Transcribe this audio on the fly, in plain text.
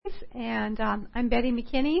and I'm Betty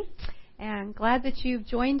McKinney, and glad that you've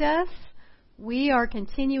joined us. We are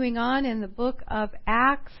continuing on in the book of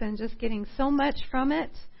Acts and just getting so much from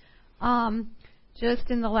it.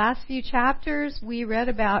 Just in the last few chapters, we read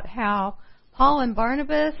about how Paul and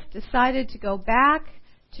Barnabas decided to go back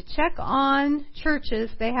to check on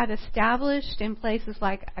churches they had established in places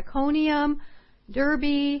like Iconium,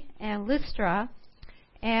 Derbe, and Lystra.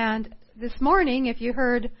 And this morning, if you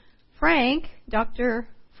heard Frank, Dr.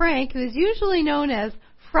 Frank, who is usually known as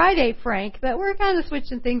Friday Frank, but we're kind of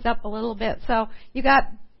switching things up a little bit. So you got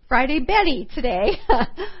Friday Betty today,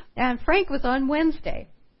 and Frank was on Wednesday.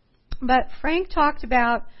 But Frank talked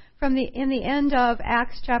about, in the end of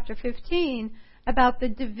Acts chapter 15, about the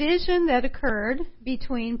division that occurred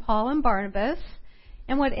between Paul and Barnabas.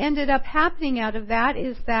 And what ended up happening out of that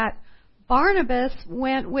is that Barnabas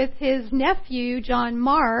went with his nephew, John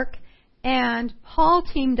Mark, and Paul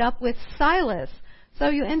teamed up with Silas. So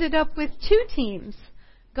you ended up with two teams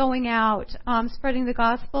going out, spreading the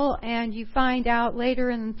gospel, and you find out later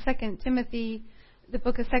in 2 Timothy, the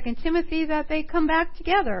book of 2 Timothy, that they come back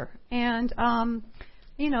together. And,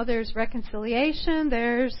 there's reconciliation,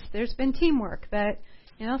 there's been teamwork, but,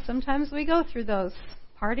 sometimes we go through those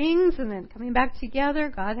partings and then coming back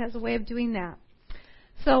together. God has a way of doing that.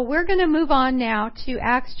 So we're going to move on now to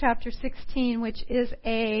Acts chapter 16, which is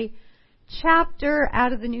a chapter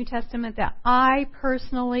out of the New Testament that I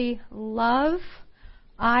personally love.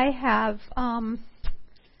 I've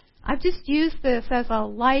just used this as a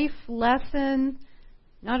life lesson,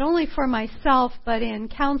 not only for myself, but in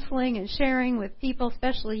counseling and sharing with people,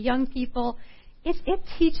 especially young people. It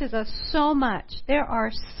teaches us so much. There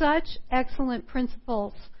are such excellent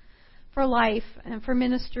principles for life and for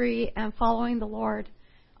ministry and following the Lord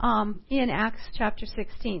in Acts chapter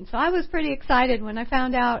 16. So I was pretty excited when I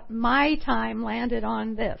found out my time landed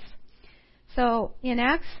on this. So in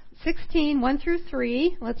Acts 16, 1 through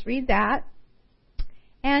 3, let's read that.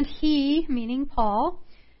 And he, meaning Paul,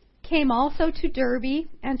 came also to Derbe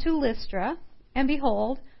and to Lystra, and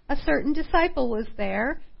behold, a certain disciple was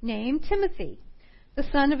there named Timothy, the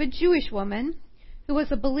son of a Jewish woman, who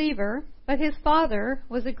was a believer, but his father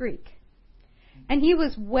was a Greek. And he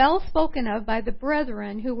was well spoken of by the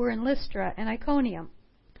brethren who were in Lystra and Iconium.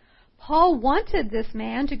 Paul wanted this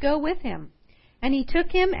man to go with him, and he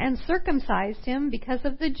took him and circumcised him because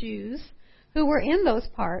of the Jews who were in those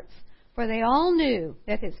parts, for they all knew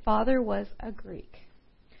that his father was a Greek.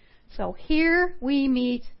 So here we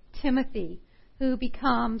meet Timothy, who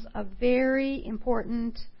becomes a very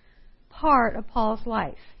important part of Paul's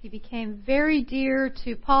life. He became very dear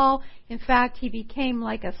to Paul. In fact, he became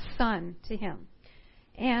like a son to him.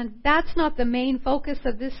 And that's not the main focus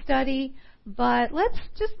of this study, but let's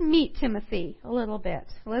just meet Timothy a little bit.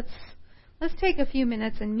 Let's take a few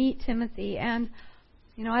minutes and meet Timothy. And,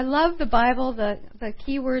 I love the Bible, the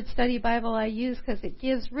keyword study Bible I use, because it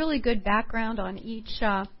gives really good background on each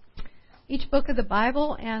book of the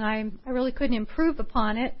Bible, and I really couldn't improve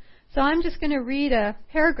upon it. So I'm just going to read a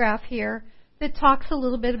paragraph here that talks a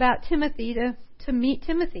little bit about Timothy to meet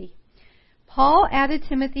Timothy. Paul added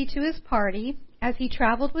Timothy to his party as he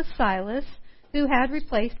traveled with Silas, who had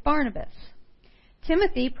replaced Barnabas.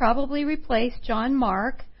 Timothy probably replaced John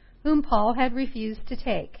Mark, whom Paul had refused to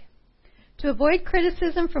take. To avoid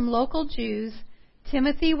criticism from local Jews,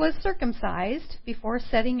 Timothy was circumcised before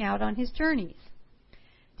setting out on his journeys.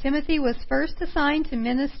 Timothy was first assigned to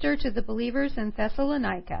minister to the believers in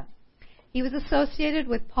Thessalonica. He was associated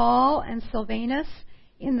with Paul and Silvanus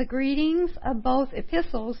in the greetings of both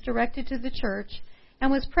epistles directed to the church, and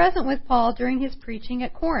was present with Paul during his preaching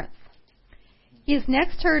at Corinth. He is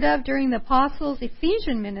next heard of during the apostles'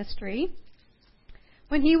 Ephesian ministry,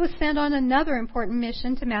 when he was sent on another important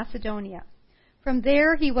mission to Macedonia. From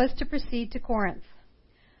there, he was to proceed to Corinth.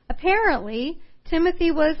 Apparently, Timothy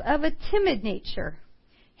was of a timid nature,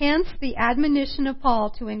 hence the admonition of Paul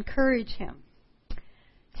to encourage him.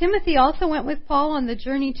 Timothy also went with Paul on the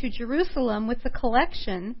journey to Jerusalem with the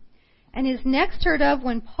collection, and is next heard of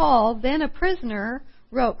when Paul, then a prisoner,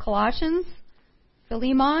 wrote Colossians,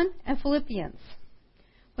 Philemon, and Philippians.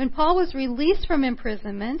 When Paul was released from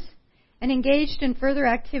imprisonment and engaged in further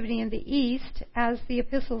activity in the East, as the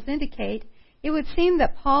epistles indicate, it would seem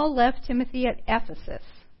that Paul left Timothy at Ephesus.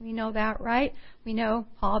 We know that, right? We know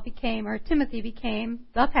Timothy became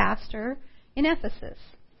the pastor in Ephesus.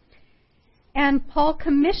 And Paul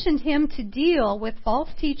commissioned him to deal with false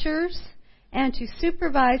teachers and to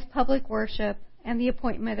supervise public worship and the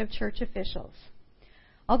appointment of church officials.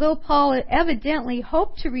 Although Paul evidently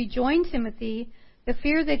hoped to rejoin Timothy, the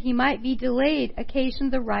fear that he might be delayed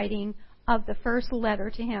occasioned the writing of the first letter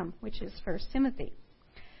to him, which is 1 Timothy.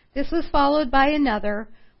 This was followed by another,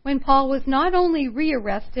 when Paul was not only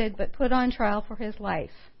rearrested but put on trial for his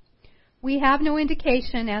life. We have no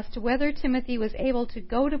indication as to whether Timothy was able to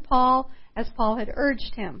go to Paul as Paul had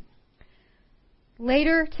urged him.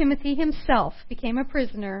 Later, Timothy himself became a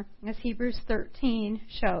prisoner, as Hebrews 13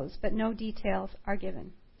 shows, but no details are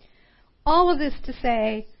given. All of this to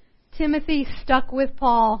say, Timothy stuck with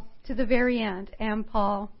Paul to the very end, and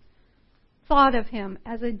Paul thought of him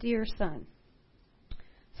as a dear son.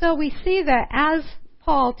 So we see that as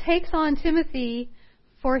Paul takes on Timothy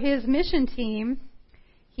for his mission team,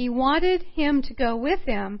 he wanted him to go with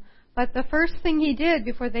him, but the first thing he did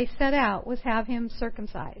before they set out was have him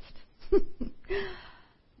circumcised.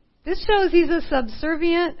 This shows he's a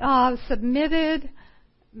subservient, submitted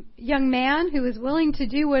young man who is willing to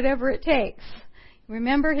do whatever it takes.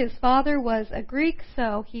 Remember, his father was a Greek,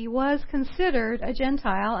 so he was considered a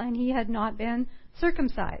Gentile, and he had not been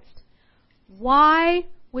circumcised. Why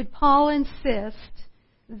would Paul insist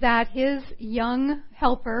that his young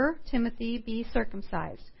helper, Timothy, be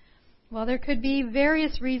circumcised? Well, there could be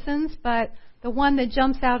various reasons, but the one that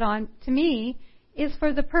jumps out on to me is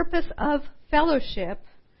for the purpose of fellowship,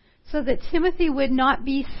 so that Timothy would not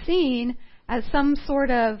be seen as some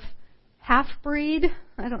sort of half-breed.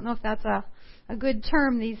 I don't know if that's a good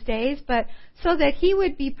term these days, but so that he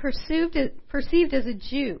would be perceived as a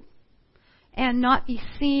Jew and not be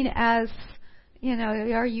seen as,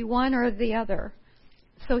 are you one or the other?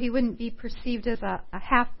 So he wouldn't be perceived as a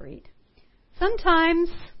half-breed. Sometimes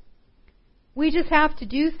we just have to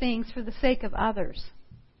do things for the sake of others.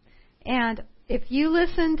 And if you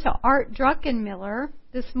listen to Art Druckenmiller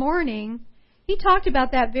this morning, he talked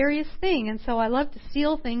about that various thing. And so I love to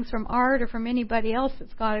steal things from Art or from anybody else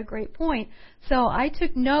that's got a great point. So I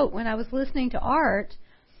took note when I was listening to Art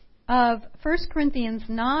of 1 Corinthians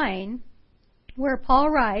 9, where Paul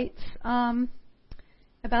writes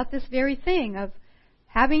about this very thing of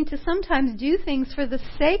having to sometimes do things for the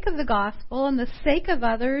sake of the gospel and the sake of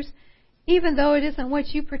others, even though it isn't what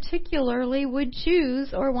you particularly would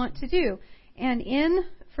choose or want to do. And in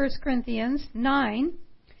 1 Corinthians 9,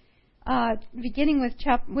 beginning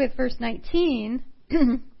with verse 19,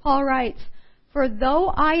 Paul writes, "For though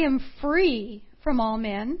I am free from all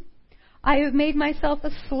men, I have made myself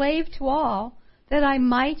a slave to all, that I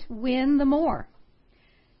might win the more.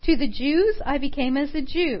 To the Jews I became as a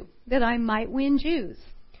Jew, that I might win Jews.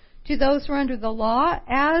 To those who are under the law,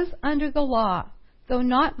 as under the law, though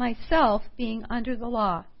not myself being under the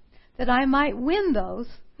law, that I might win those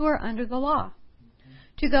who are under the law.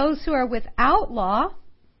 To those who are without law,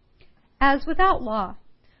 as without law,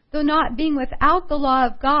 though not being without the law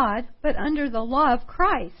of God, but under the law of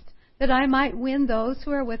Christ, that I might win those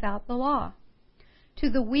who are without the law. To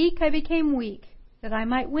the weak I became weak, that I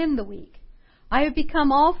might win the weak. I have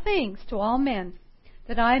become all things to all men,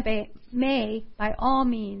 that I may by all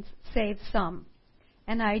means save some.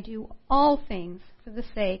 And I do all things for the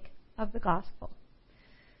sake of the gospel."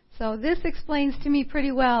 So this explains to me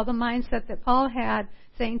pretty well the mindset that Paul had,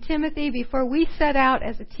 saying, Timothy, before we set out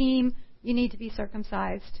as a team, you need to be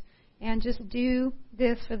circumcised. And just do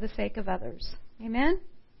this for the sake of others. Amen?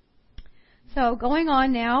 So going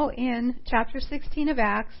on now in chapter 16 of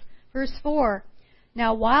Acts, verse 4.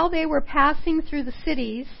 "Now while they were passing through the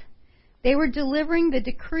cities, they were delivering the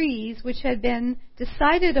decrees which had been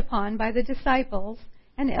decided upon by the disciples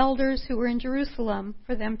and elders who were in Jerusalem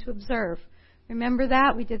for them to observe." Remember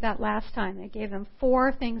that? We did that last time. They gave them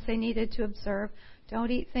 4 things they needed to observe. Don't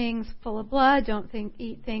eat things full of blood. Don't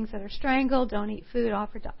eat things that are strangled. Don't eat food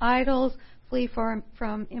offered to idols. Flee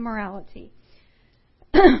from immorality.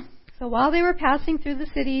 So while they were passing through the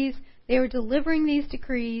cities, they were delivering these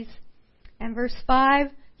decrees. And verse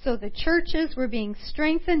 5, "So the churches were being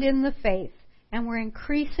strengthened in the faith and were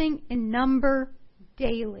increasing in number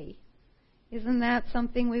daily." Isn't that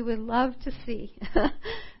something we would love to see?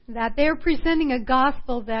 That they're presenting a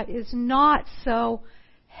gospel that is not so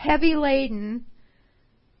heavy laden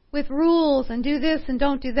with rules and do this and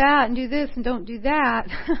don't do that and do this and don't do that,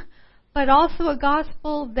 but also a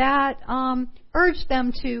gospel that urged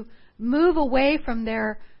them to move away from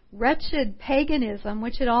their wretched paganism,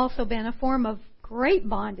 which had also been a form of great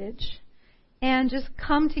bondage, and just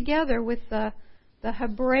come together with the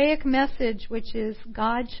Hebraic message, which is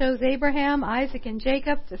God chose Abraham, Isaac, and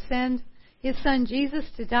Jacob to send His son Jesus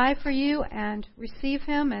to die for you and receive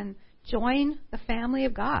Him and join the family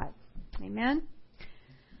of God. Amen?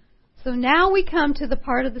 So now we come to the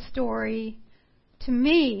part of the story, to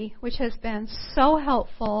me, which has been so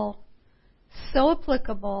helpful, so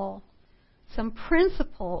applicable, some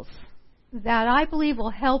principles that I believe will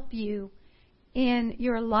help you in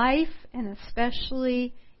your life and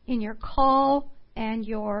especially in your call and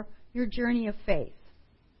your journey of faith.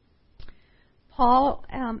 Paul,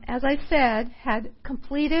 as I said, had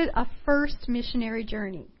completed a first missionary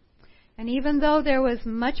journey. And even though there was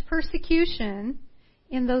much persecution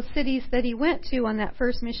in those cities that he went to on that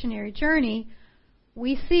first missionary journey,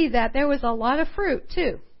 we see that there was a lot of fruit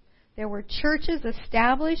too. There were churches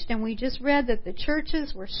established, and we just read that the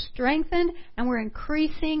churches were strengthened and were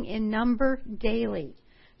increasing in number daily.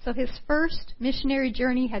 So his first missionary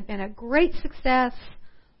journey had been a great success,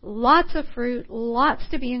 lots of fruit, lots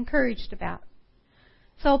to be encouraged about.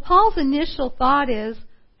 So Paul's initial thought is,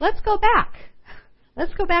 let's go back.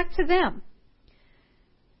 Let's go back to them.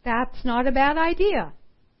 That's not a bad idea.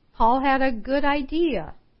 Paul had a good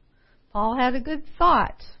idea. Paul had a good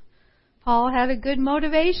thought. Paul had a good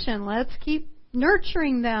motivation. Let's keep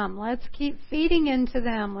nurturing them. Let's keep feeding into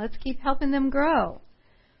them. Let's keep helping them grow.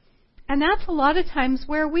 And that's a lot of times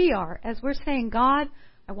where we are, as we're saying, God,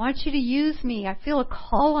 I want you to use me. I feel a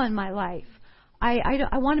call on my life. I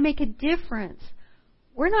want to make a difference.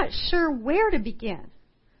 We're not sure where to begin.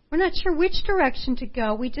 We're not sure which direction to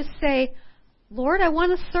go. We just say, Lord, I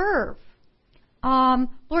want to serve.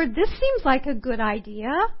 Lord, this seems like a good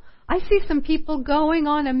idea. I see some people going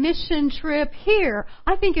on a mission trip here.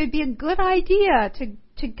 I think it would be a good idea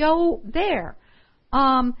to go there.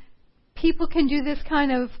 People can do this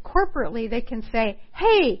kind of corporately. They can say,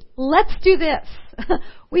 hey, let's do this.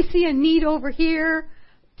 We see a need over here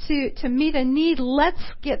to meet a need. Let's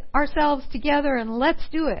get ourselves together and let's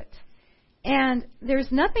do it. And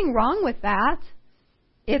there's nothing wrong with that.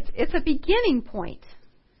 It's a beginning point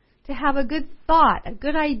to have a good thought, a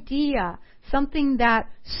good idea, something that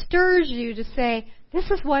stirs you to say, this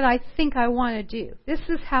is what I think I want to do. This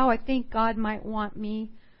is how I think God might want me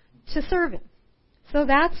to serve Him. So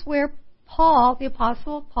that's where Paul, the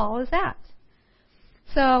Apostle Paul, is at.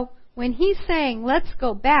 So when he's saying, let's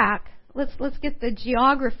go back, let's get the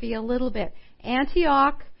geography a little bit.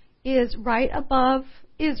 Antioch is right above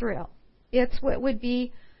Israel. It's what would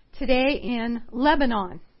be today in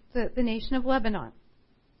Lebanon, the nation of Lebanon.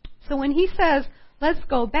 So when he says, let's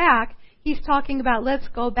go back, he's talking about let's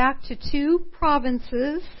go back to two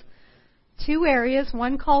provinces, two areas,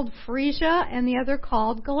 one called Phrygia and the other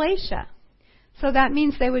called Galatia. So that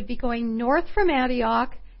means they would be going north from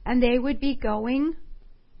Antioch and they would be going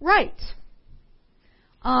right.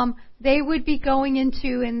 They would be going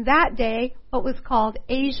into, in that day, what was called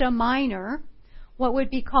Asia Minor, what would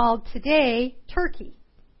be called today Turkey.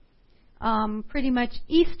 Pretty much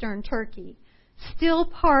Eastern Turkey. Still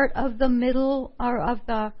part of the Middle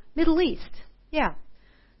East. Yeah.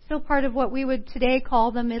 Still part of what we would today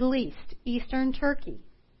call the Middle East, Eastern Turkey.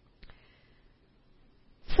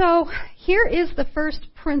 So here is the first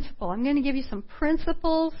principle. I'm going to give you some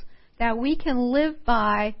principles that we can live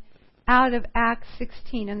by out of Acts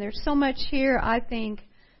 16. And there's so much here, I think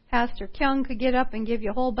Pastor Kyung could get up and give you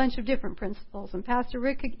a whole bunch of different principles. And Pastor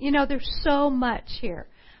Rick could, there's so much here.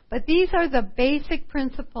 But these are the basic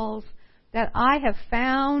principles that I have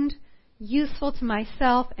found useful to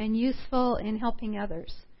myself and useful in helping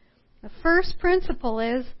others. The first principle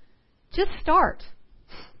is just start.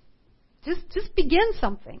 Just begin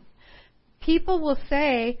something. People will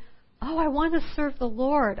say, oh, I want to serve the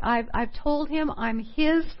Lord. I've told Him I'm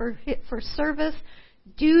His for service.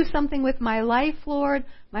 Do something with my life, Lord.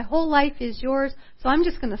 My whole life is yours. So I'm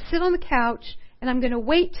just going to sit on the couch and I'm going to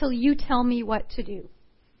wait till you tell me what to do.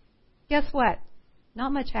 Guess what?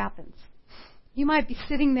 Not much happens. You might be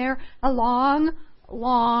sitting there a long,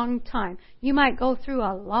 long time. You might go through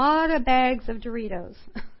a lot of bags of Doritos.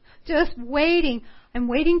 Just waiting. I'm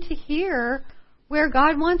waiting to hear where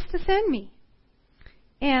God wants to send me.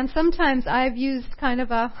 And sometimes I've used kind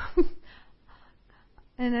of an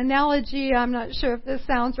analogy. I'm not sure if this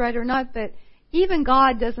sounds right or not, but even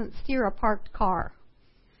God doesn't steer a parked car.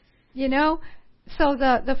 So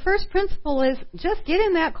the first principle is just get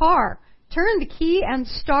in that car, turn the key, and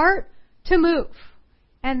start to move.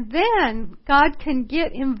 And then God can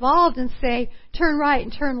get involved and say, turn right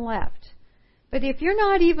and turn left. But if you're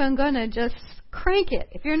not even going to just crank it,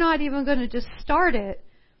 if you're not even going to just start it,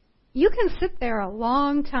 you can sit there a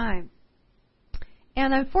long time.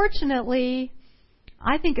 And unfortunately,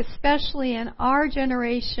 I think especially in our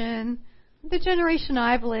generation, the generation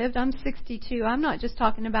I've lived, I'm 62, I'm not just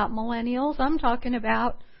talking about millennials, I'm talking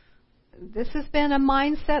about, this has been a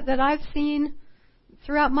mindset that I've seen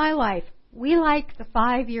throughout my life. We like the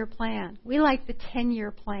 5-year plan. We like the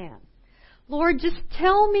 10-year plan. Lord, just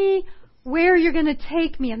tell me where you're going to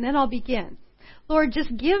take me and then I'll begin. Lord, just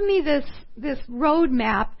give me this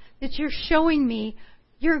roadmap that you're showing me.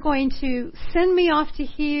 You're going to send me off to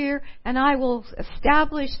here and I will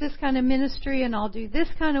establish this kind of ministry and I'll do this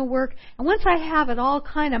kind of work. And once I have it all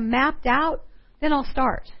kind of mapped out, then I'll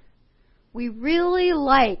start. We really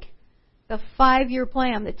like the 5-year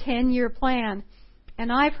plan, the 10-year plan.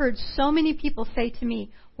 And I've heard so many people say to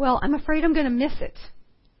me, well, I'm afraid I'm going to miss it.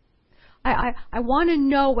 I want to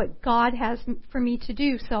know what God has for me to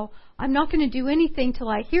do, so I'm not going to do anything till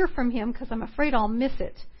I hear from Him because I'm afraid I'll miss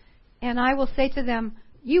it. And I will say to them,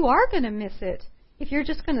 you are going to miss it if you're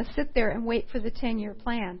just going to sit there and wait for the 10-year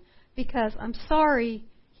plan, because I'm sorry,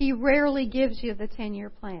 He rarely gives you the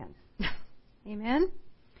 10-year plan. Amen?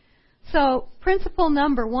 So principle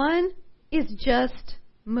number 1 is just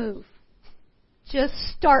move. Just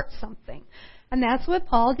start something. And that's what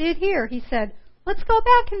Paul did here. He said, let's go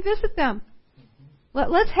back and visit them.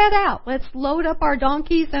 Let's head out. Let's load up our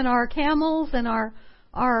donkeys and our camels and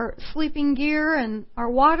our sleeping gear and our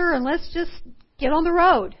water, and let's just get on the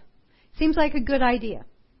road. Seems like a good idea.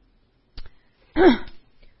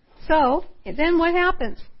 So, then what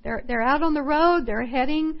happens? They're out on the road. They're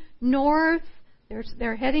heading north.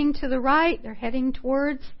 They're heading to the right. They're heading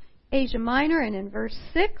towards Asia Minor. And in verse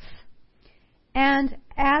 6, and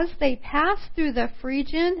as they passed through the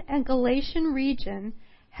Phrygian and Galatian region,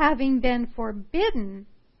 having been forbidden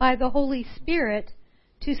by the Holy Spirit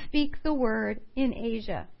to speak the word in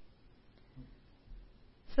Asia.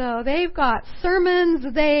 So they've got sermons,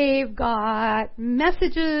 they've got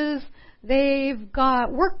messages, they've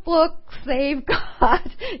got workbooks, they've got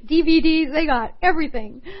DVDs, they got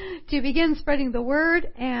everything to begin spreading the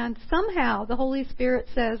word, and somehow the Holy Spirit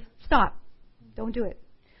says, stop, don't do it.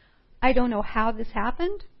 I don't know how this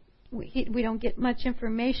happened. We don't get much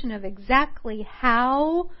information of exactly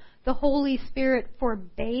how the Holy Spirit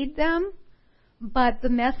forbade them, but the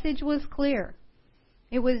message was clear.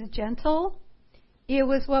 It was gentle. It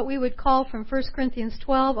was what we would call from 1 Corinthians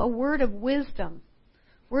 12 a word of wisdom.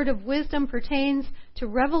 Word of wisdom pertains to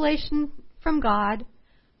revelation from God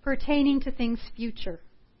pertaining to things future.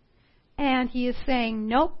 And He is saying,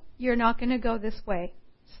 nope, you're not going to go this way.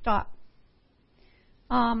 Stop.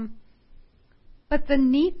 But the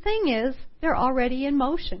neat thing is, they're already in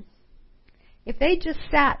motion. If they just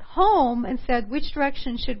sat home and said, which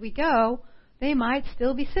direction should we go, they might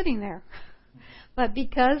still be sitting there. But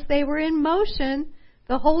because they were in motion,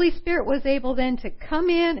 the Holy Spirit was able then to come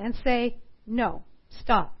in and say, no,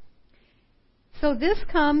 stop. So this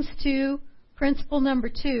comes to principle number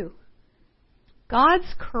 2.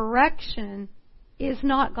 God's correction is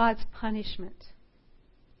not God's punishment.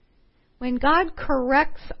 When God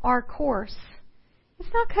corrects our course, it's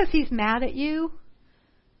not because He's mad at you.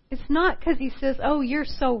 It's not because He says, oh, you're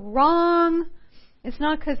so wrong. It's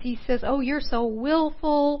not because He says, oh, you're so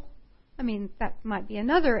willful. I mean, that might be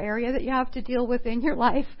another area that you have to deal with in your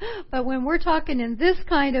life. But when we're talking in this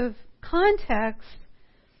kind of context,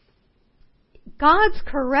 God's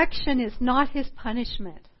correction is not His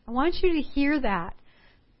punishment. I want you to hear that.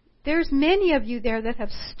 There's many of you there that have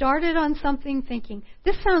started on something thinking,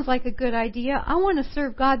 this sounds like a good idea. I want to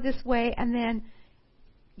serve God this way, and then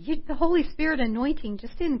the Holy Spirit anointing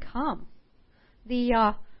just didn't come.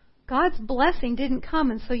 God's blessing didn't come,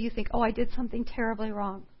 and so you think, oh, I did something terribly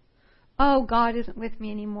wrong. Oh, God isn't with me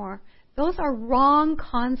anymore. Those are wrong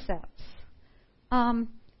concepts.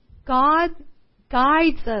 God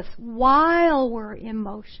guides us while we're in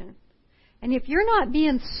motion. And if you're not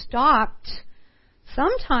being stopped,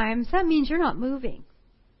 sometimes that means you're not moving.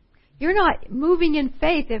 You're not moving in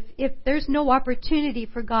faith if there's no opportunity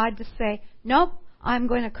for God to say, nope, I'm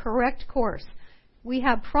going to correct course. We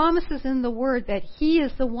have promises in the Word that He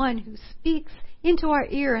is the one who speaks into our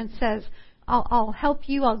ear and says, I'll help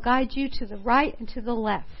you, I'll guide you to the right and to the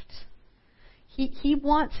left. He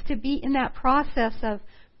wants to be in that process of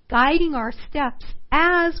guiding our steps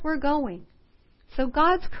as we're going. So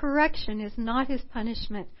God's correction is not His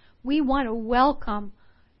punishment. We want to welcome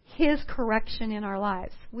His correction in our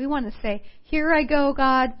lives. We want to say, here I go,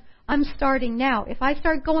 God. I'm starting now. If I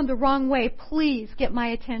start going the wrong way, please get my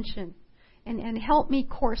attention and help me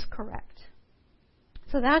course correct.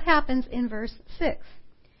 So that happens in verse 6.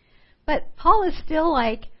 But Paul is still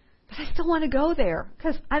like, but I still want to go there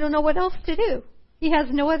because I don't know what else to do. He has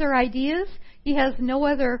no other ideas. He has no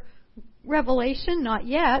other revelation, not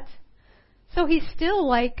yet. So he's still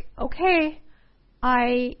like, okay,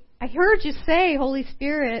 I heard you say, Holy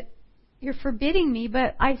Spirit, you're forbidding me,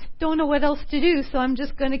 but I don't know what else to do, so I'm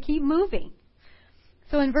just going to keep moving.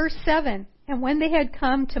 So in verse 7, and when they had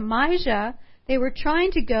come to Mysia, they were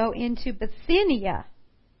trying to go into Bithynia,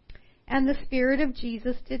 and the Spirit of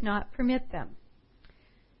Jesus did not permit them.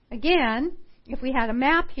 Again, if we had a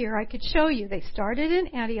map here, I could show you. They started in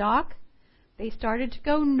Antioch. They started to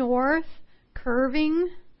go north, curving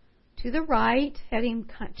to the right, heading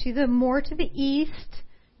more to the east,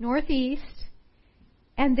 northeast.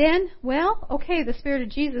 And then, well, okay, the Spirit of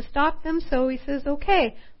Jesus stopped them, so he says,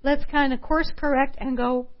 okay, let's kind of course correct and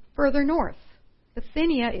go further north.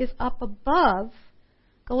 Bithynia is up above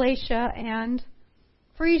Galatia and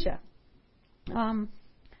Phrygia.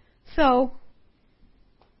 So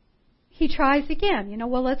he tries again.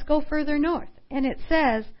 Well, let's go further north. And it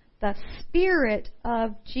says, the Spirit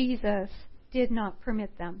of Jesus did not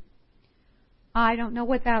permit them. I don't know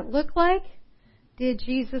what that looked like. Did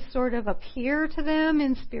Jesus sort of appear to them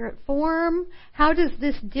in spirit form? How does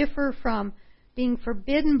this differ from being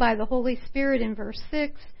forbidden by the Holy Spirit in verse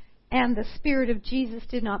 6 and the Spirit of Jesus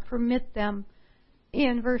did not permit them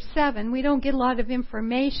in verse 7? We don't get a lot of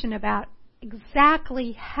information about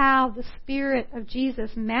exactly how the Spirit of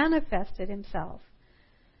Jesus manifested himself.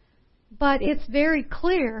 But it's very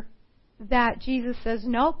clear that Jesus says,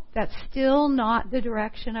 nope, that's still not the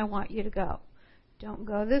direction I want you to go. Don't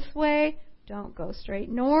go this way. Don't go straight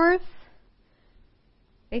north.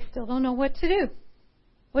 They still don't know what to do.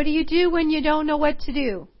 What do you do when you don't know what to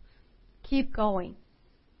do? Keep going.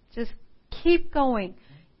 Just keep going.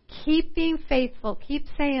 Keep being faithful. Keep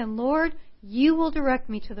saying, Lord, you will direct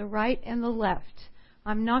me to the right and the left.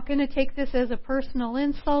 I'm not going to take this as a personal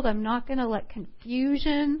insult. I'm not going to let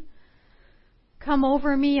confusion come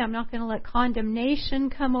over me. I'm not going to let condemnation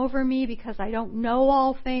come over me because I don't know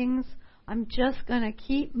all things. I'm just going to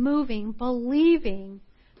keep moving, believing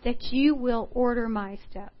that you will order my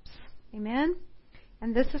steps. Amen?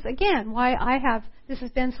 And this is, again, why this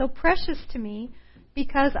has been so precious to me,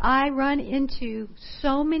 because I run into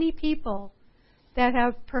so many people that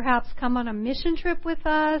have perhaps come on a mission trip with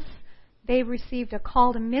us. They've received a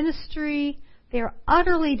call to ministry. They're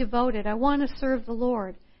utterly devoted. I want to serve the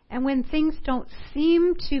Lord. And when things don't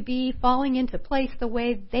seem to be falling into place the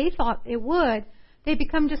way they thought it would, they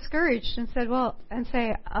become discouraged and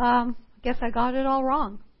say, guess I got it all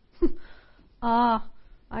wrong.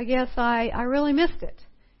 I guess I really missed it.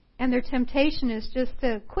 And their temptation is just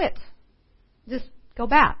to quit. Just go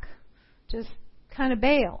back. Just kind of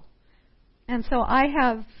bail. And so I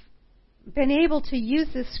have been able to use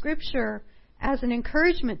this scripture as an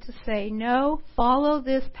encouragement to say, no, follow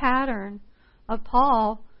this pattern of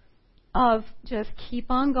Paul of just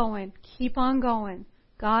keep on going, keep on going.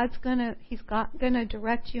 He's gonna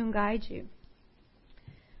direct you and guide you.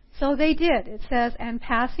 So they did. It says, and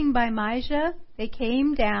passing by Mysia, they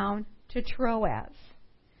came down to Troas.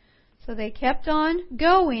 So they kept on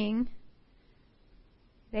going.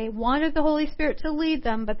 They wanted the Holy Spirit to lead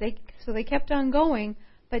them, so they kept on going.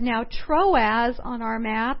 But now Troas on our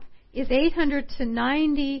map is 800 to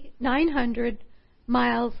 900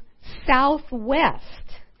 miles southwest.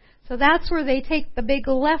 So that's where they take the big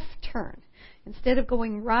left turn. Instead of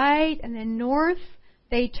going right and then north,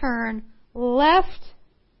 they turn left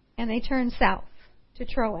and they turn south to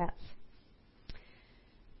Troas.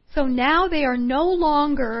 So now they are no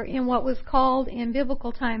longer in what was called in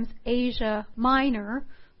biblical times Asia Minor,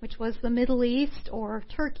 which was the Middle East or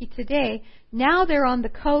Turkey today. Now they're on the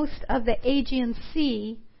coast of the Aegean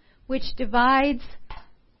Sea, which divides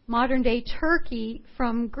modern-day Turkey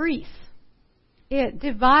from Greece. It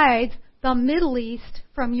divides the Middle East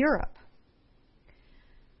from Europe.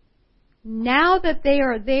 Now that they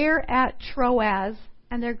are there at Troas,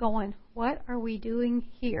 and they're going, what are we doing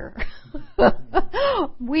here?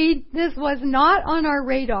 This was not on our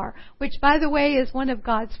radar, which, by the way, is one of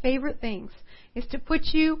God's favorite things, is to put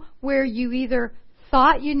you where you either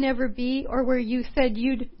thought you'd never be or where you said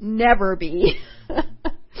you'd never be.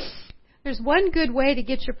 There's one good way to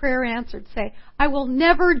get your prayer answered. Say, I will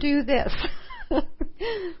never do this.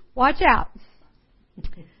 Watch out.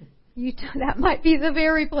 That might be the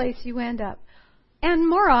very place you end up. And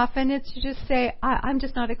more often it's to just say, I'm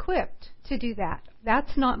just not equipped to do that.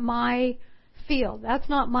 That's not my field. That's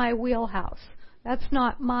not my wheelhouse. That's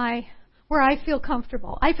not where I feel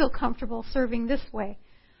comfortable. I feel comfortable serving this way.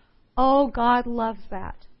 Oh, God loves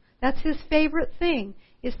that. That's His favorite thing,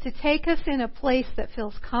 is to take us in a place that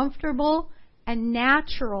feels comfortable and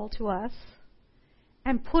natural to us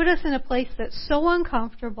and put us in a place that's so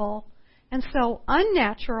uncomfortable and so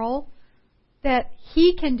unnatural that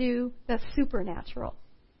He can do the supernatural.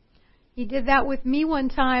 He did that with me one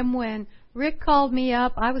time when Rick called me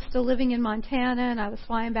up. I was still living in Montana, and I was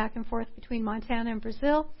flying back and forth between Montana and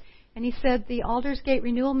Brazil. And he said the Aldersgate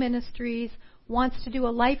Renewal Ministries wants to do a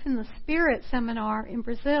Life in the Spirit seminar in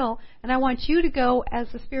Brazil, and I want you to go as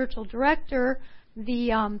the spiritual director.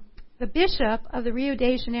 The bishop of the Rio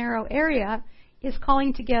de Janeiro area is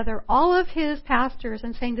calling together all of his pastors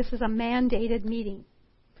and saying this is a mandated meeting.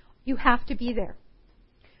 You have to be there.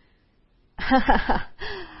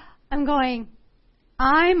 I'm going,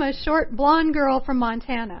 I'm a short blonde girl from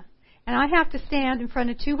Montana, and I have to stand in front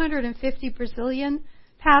of 250 Brazilian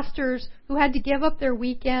pastors who had to give up their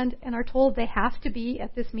weekend and are told they have to be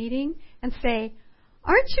at this meeting and say,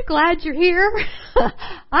 aren't you glad you're here?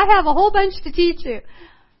 I have a whole bunch to teach you.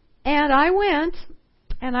 And I went,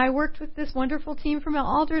 and I worked with this wonderful team from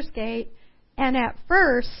Aldersgate, and at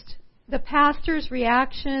first, the pastor's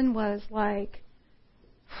reaction was like,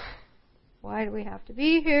 why do we have to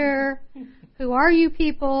be here? Who are you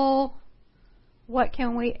people? What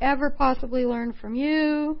can we ever possibly learn from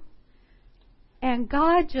you? And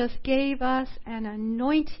God just gave us an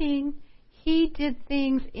anointing. He did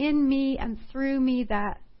things in me and through me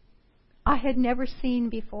that I had never seen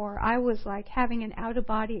before. I was like having an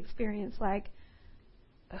out-of-body experience, like,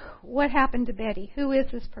 what happened to Betty? Who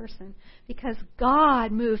is this person? Because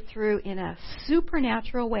God moved through in a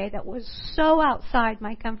supernatural way that was so outside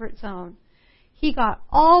my comfort zone. He got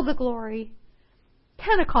all the glory.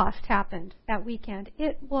 Pentecost happened that weekend.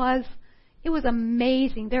 It was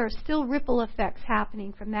amazing. There are still ripple effects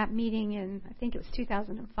happening from that meeting in, I think it was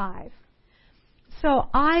 2005. So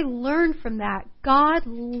I learned from that. God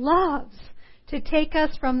loves to take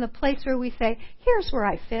us from the place where we say, here's where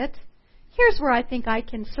I fit. Here's where I think I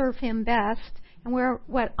can serve Him best. And where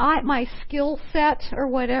my skill set or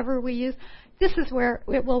whatever we use, this is where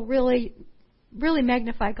it will really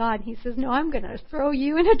magnify God. And He says, no, I'm going to throw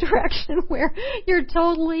you in a direction where you're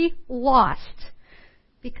totally lost.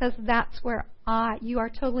 Because that's where you are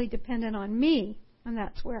totally dependent on me. And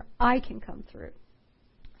that's where I can come through.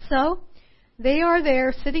 So, they are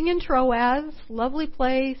there sitting in Troas, lovely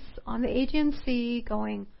place on the Aegean Sea,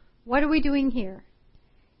 going, what are we doing here?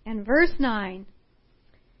 And verse 9,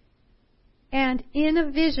 and in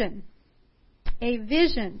a vision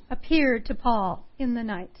appeared to Paul in the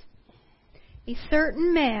night. A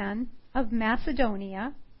certain man of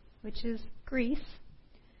Macedonia, which is Greece,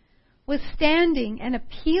 was standing and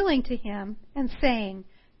appealing to him and saying,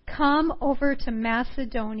 come over to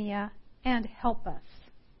Macedonia and help us.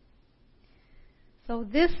 So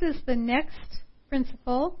this is the next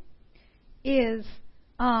principle, is,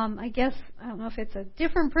 I don't know if it's a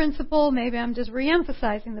different principle, maybe I'm just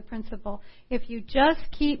re-emphasizing the principle. If you just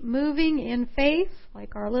keep moving in faith,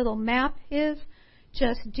 like our little map is,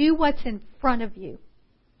 just do what's in front of you.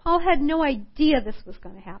 Paul had no idea this was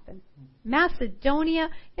going to happen. Macedonia,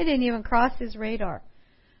 it didn't even cross his radar.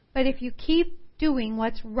 But if you keep doing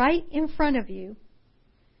what's right in front of you,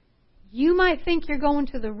 you might think you're going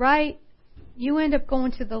to the right, you end up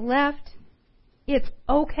going to the left. It's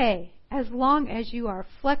okay as long as you are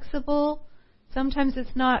flexible. Sometimes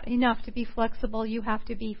it's not enough to be flexible. You have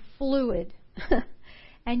to be fluid.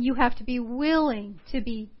 And you have to be willing to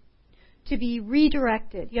be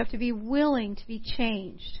redirected. You have to be willing to be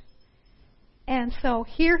changed. And so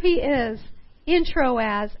here he is in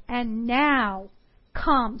Troas, and now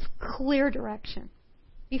comes clear direction.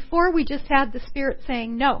 Before we just had the Spirit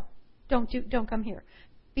saying, no, don't come here.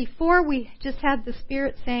 Before we just had the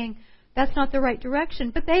Spirit saying, that's not the right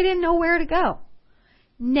direction, but they didn't know where to go.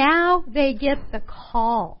 Now they get the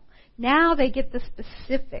call. Now they get the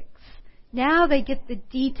specifics. Now they get the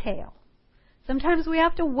detail. Sometimes we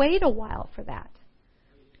have to wait a while for that.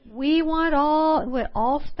 We want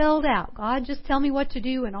all spelled out. God, just tell me what to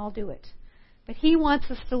do and I'll do it. But He wants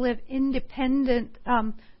us to live dependent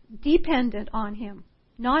on Him,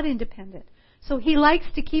 not independent. So He likes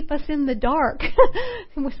to keep us in the dark.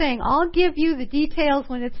 And we're saying, I'll give you the details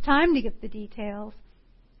when it's time to get the details.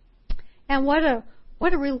 And what a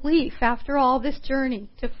relief after all this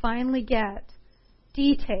journey to finally get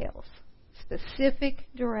details, specific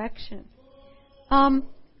direction.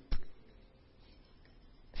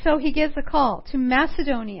 So he gives a call to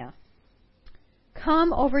Macedonia.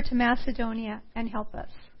 Come over to Macedonia and help us.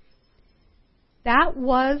 That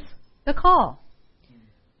was the call.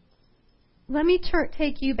 Let me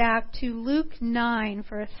take you back to Luke 9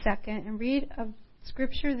 for a second and read a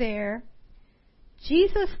scripture there.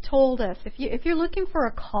 Jesus told us, if you're looking for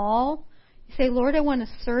a call, you say, Lord, I want to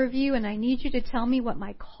serve you and I need you to tell me what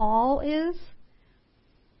my call is.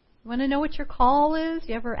 You want to know what your call is?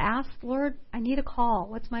 You ever asked, Lord, I need a call.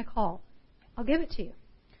 What's my call? I'll give it to you.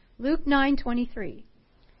 Luke 9:23.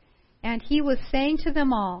 And He was saying to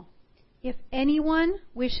them all, if anyone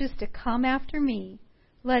wishes to come after me,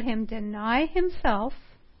 let him deny himself,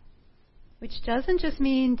 which doesn't just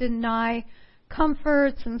mean deny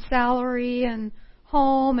comforts and salary and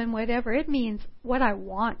home and whatever. It means what I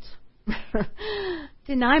want.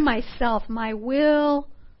 Deny myself, my will,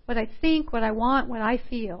 what I think, what I want, what I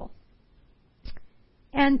feel.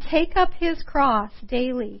 And take up His cross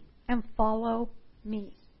daily and follow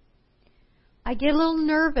me. I get a little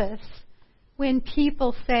nervous when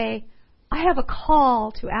people say, I have a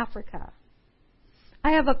call to Africa.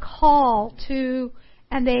 I have a call to,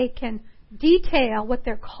 and they can detail what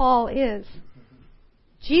their call is.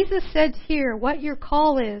 Jesus said here, what your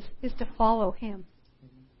call is to follow Him.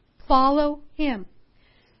 Follow Him.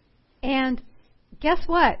 And guess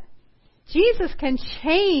what? Jesus can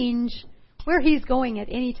change where He's going at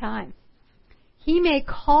any time. He may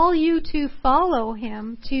call you to follow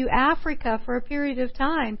Him to Africa for a period of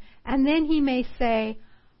time, and then He may say,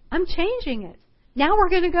 I'm changing it. Now we're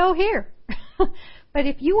going to go here. But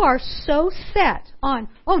if you are so set on,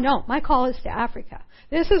 oh no, my call is to Africa.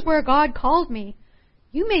 This is where God called me.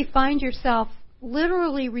 You may find yourself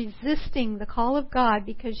literally resisting the call of God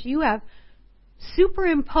because you have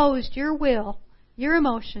superimposed your will, your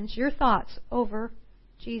emotions, your thoughts over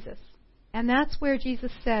Jesus. And that's where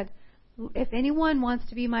Jesus said, if anyone wants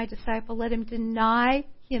to be my disciple, let him deny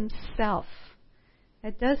himself.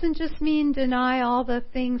 That doesn't just mean deny all the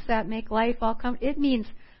things that make life all come. It means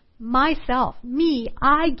myself, me.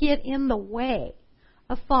 I get in the way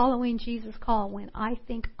of following Jesus' call when I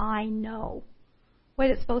think I know what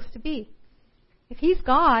it's supposed to be. If He's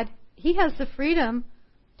God, He has the freedom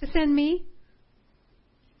to send me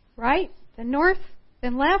right, then north,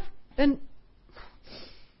 then left, then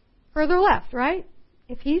further left, right?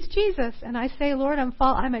 If He's Jesus and I say, Lord,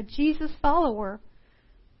 I'm a Jesus follower,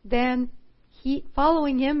 then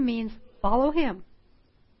following Him means follow Him.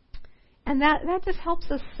 And that just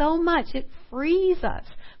helps us so much. It frees us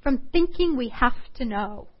from thinking we have to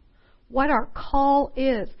know what our call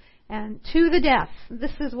is. And to the death,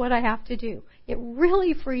 this is what I have to do. It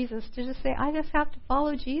really frees us to just say, I just have to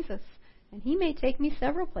follow Jesus. And He may take me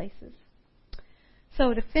several places.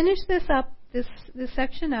 So to finish this up, this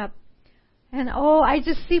section up, and I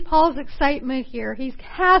just see Paul's excitement here. He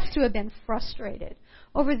has to have been frustrated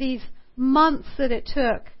over these months that it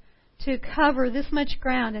took to cover this much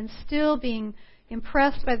ground and still being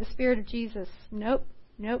impressed by the Spirit of Jesus. Nope,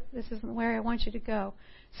 this isn't where I want you to go.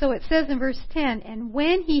 So it says in verse 10, and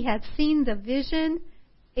when he had seen the vision,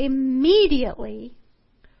 immediately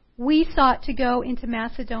we sought to go into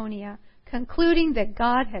Macedonia, concluding that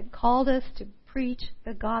God had called us to preach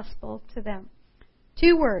the gospel to them.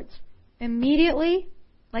 2 words. Immediately,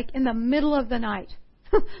 like in the middle of the night.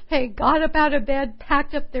 They got up out of bed,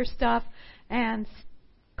 packed up their stuff, and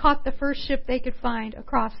caught the first ship they could find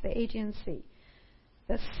across the Aegean Sea.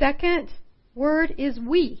 The second word is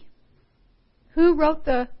we. Who wrote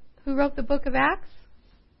the book of Acts?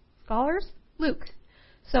 Scholars? Luke.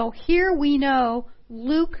 So here we know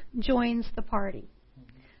Luke joins the party.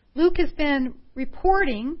 Luke has been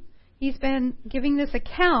reporting, he's been giving this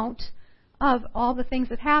account of all the things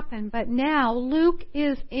that happened, but now Luke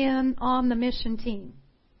is in on the mission team.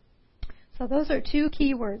 So those are 2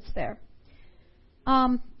 key words there.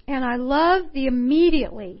 And I love the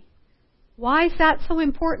immediately. Why is that so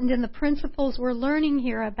important in the principles we're learning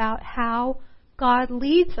here about how God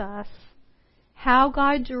leads us, how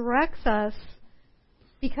God directs us?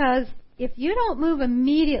 Because if you don't move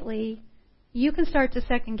immediately, you can start to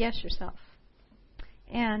second guess yourself.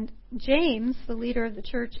 And James, the leader of the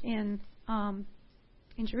church in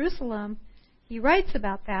Jerusalem, he writes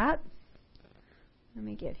about that. Let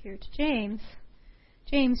me get here to James.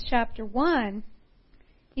 James chapter 1.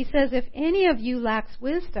 He says, if any of you lacks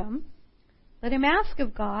wisdom, let him ask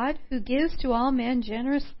of God, who gives to all men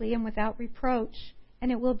generously and without reproach,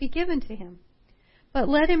 and it will be given to him. But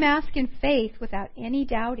let him ask in faith without any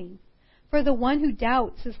doubting. For the one who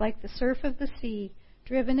doubts is like the surf of the sea,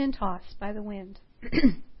 driven and tossed by the wind.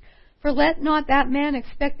 For let not that man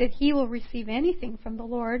expect that he will receive anything from the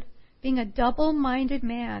Lord, being a double-minded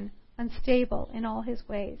man, unstable in all his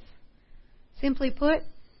ways. Simply put,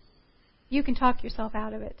 you can talk yourself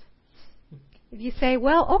out of it. If you say,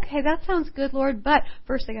 well, okay, that sounds good, Lord, but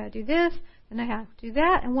first I got to do this, and I have to do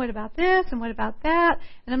that, and what about this, and what about that,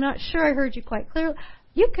 and I'm not sure I heard you quite clearly.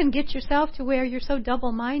 You can get yourself to where you're so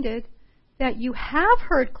double-minded that you have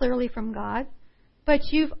heard clearly from God, but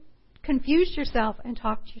you've confused yourself and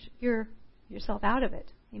talked yourself out of it.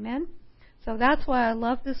 Amen? So that's why I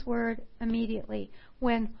love this word immediately.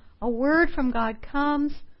 When a word from God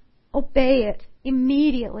comes, obey it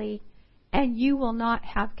immediately, and you will not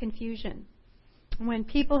have confusion. When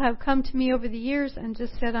people have come to me over the years and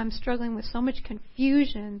just said, I'm struggling with so much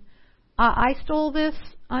confusion, I stole this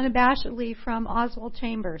unabashedly from Oswald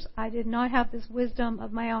Chambers. I did not have this wisdom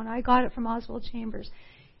of my own. I got it from Oswald Chambers.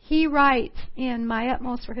 He writes in My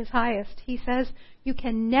Utmost for His Highest, he says, you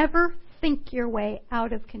can never think your way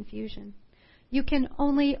out of confusion. You can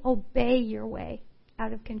only obey your way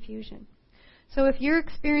out of confusion. So if you're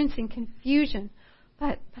experiencing confusion,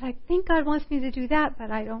 but I think God wants me to do that, but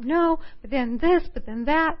I don't know, but then this, but then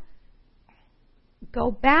that,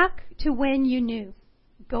 Go back to when you knew.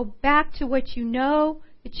 Go back to what you know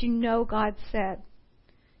that you know God said.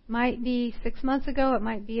 It might be 6 months ago. It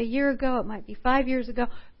might be a year ago. It might be 5 years ago.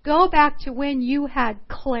 Go back to when you had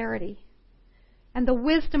clarity and the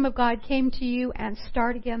wisdom of God came to you, and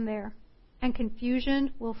start again there. And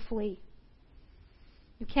confusion will flee.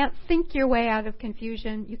 You can't think your way out of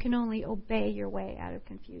confusion. You can only obey your way out of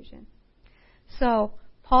confusion. So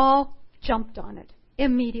Paul jumped on it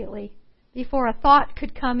immediately before a thought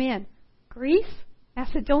could come in. Greece?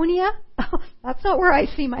 Macedonia? That's not where I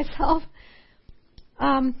see myself.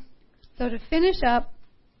 So to finish up,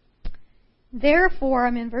 therefore,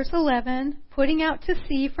 I'm in verse 11, putting out to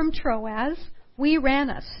sea from Troas, we ran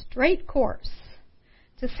a straight course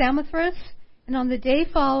to Samothrace, and on the day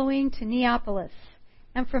following to Neapolis,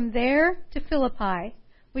 and from there to Philippi,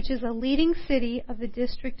 which is a leading city of the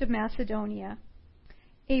district of Macedonia,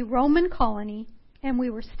 a Roman colony, and we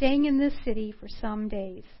were staying in this city for some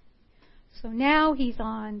days. So now he's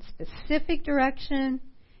on specific direction.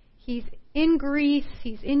 He's in Greece.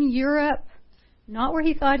 He's in Europe. Not where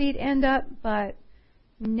he thought he'd end up, but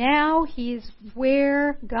now he's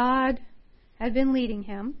where God had been leading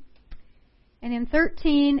him. And in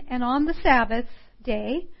 13, and on the Sabbath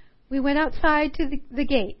day, we went outside to the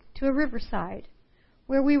gate, to a riverside,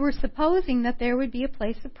 where we were supposing that there would be a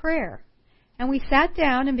place of prayer. And we sat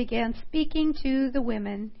down and began speaking to the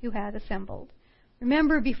women who had assembled.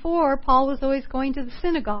 Remember, before, Paul was always going to the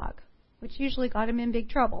synagogue, which usually got him in big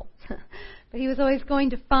trouble. But he was always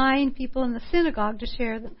going to find people in the synagogue to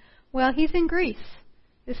share them. Well, he's in Greece.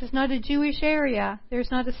 This is not a Jewish area.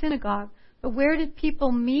 There's not a synagogue. But where did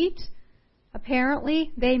people meet?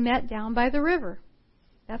 Apparently, they met down by the river.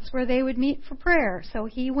 That's where they would meet for prayer. So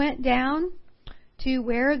he went down to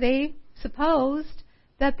where they supposed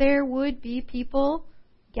that there would be people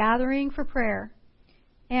gathering for prayer.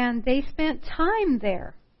 And they spent time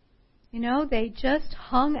there. You know, they just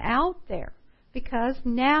hung out there because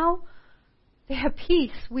now they have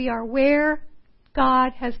peace. We are where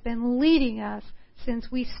God has been leading us since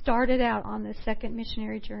we started out on this second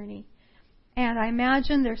missionary journey. And I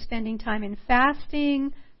imagine they're spending time in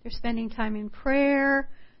fasting. They're spending time in prayer.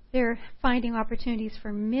 They're finding opportunities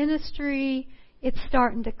for ministry. It's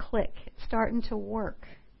starting to click. It's starting to work.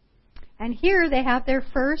 And here they have their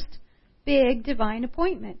first big divine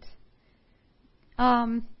appointment.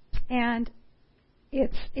 And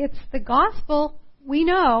it's the gospel we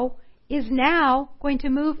know is now going to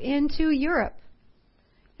move into Europe.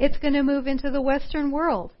 It's going to move into the Western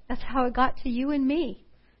world. That's how it got to you and me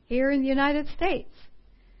here in the United States.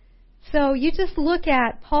 So you just look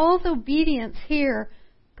at Paul's obedience here,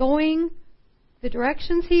 going the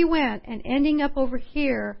directions he went and ending up over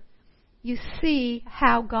here. You see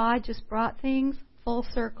how God just brought things full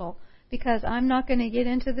circle. Because I'm not going to get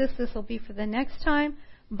into this. This will be for the next time.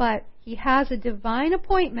 But he has a divine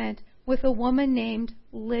appointment with a woman named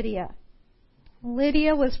Lydia.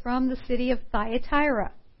 Lydia was from the city of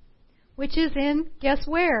Thyatira, which is in, guess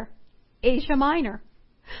where? Asia Minor,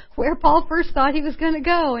 where Paul first thought he was going to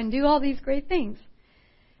go and do all these great things.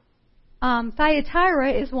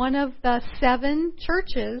 Thyatira is one of the 7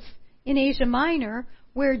 churches in Asia Minor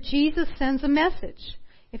where Jesus sends a message.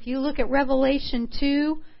 If you look at Revelation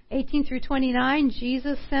 2, 18 through 29,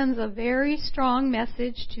 Jesus sends a very strong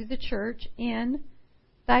message to the church in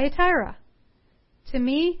Thyatira. To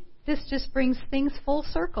me, this just brings things full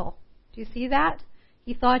circle. Do you see that?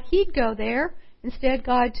 He thought he'd go there. Instead,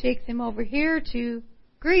 God takes him over here to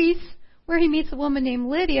Greece, where he meets a woman named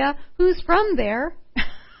Lydia, who's from there.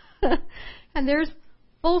 And there's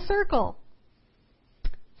full circle.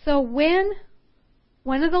 So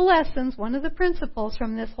one of the lessons, one of the principles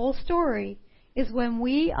from this whole story is when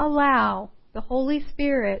we allow the Holy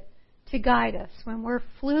Spirit to guide us, when we're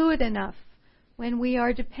fluid enough, when we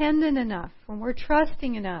are dependent enough, when we're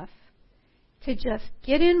trusting enough to just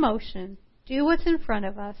get in motion, do what's in front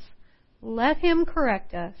of us, let Him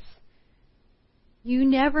correct us. You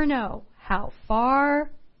never know how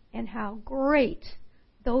far and how great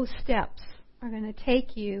those steps are going to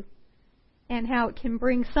take you, and how it can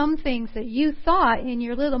bring some things that you thought in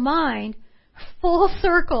your little mind full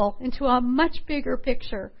circle into a much bigger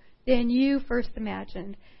picture than you first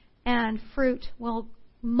imagined. And fruit will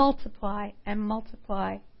multiply and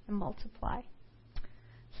multiply and multiply.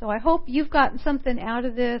 So I hope you've gotten something out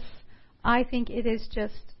of this. I think it is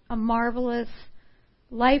just a marvelous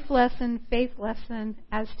life lesson, faith lesson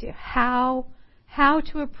as to how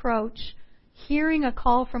to approach hearing a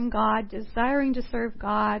call from God, desiring to serve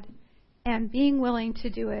God, and being willing to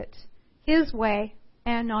do it His way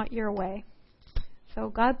and not your way. So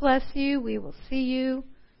God bless you. We will see you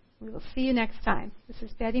We will see you next time. This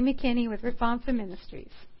is Betty McKinney with Bonfim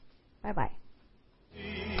Ministries. Bye-bye.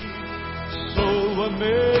 So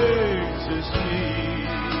amazes me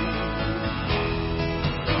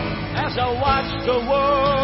as I watch the world.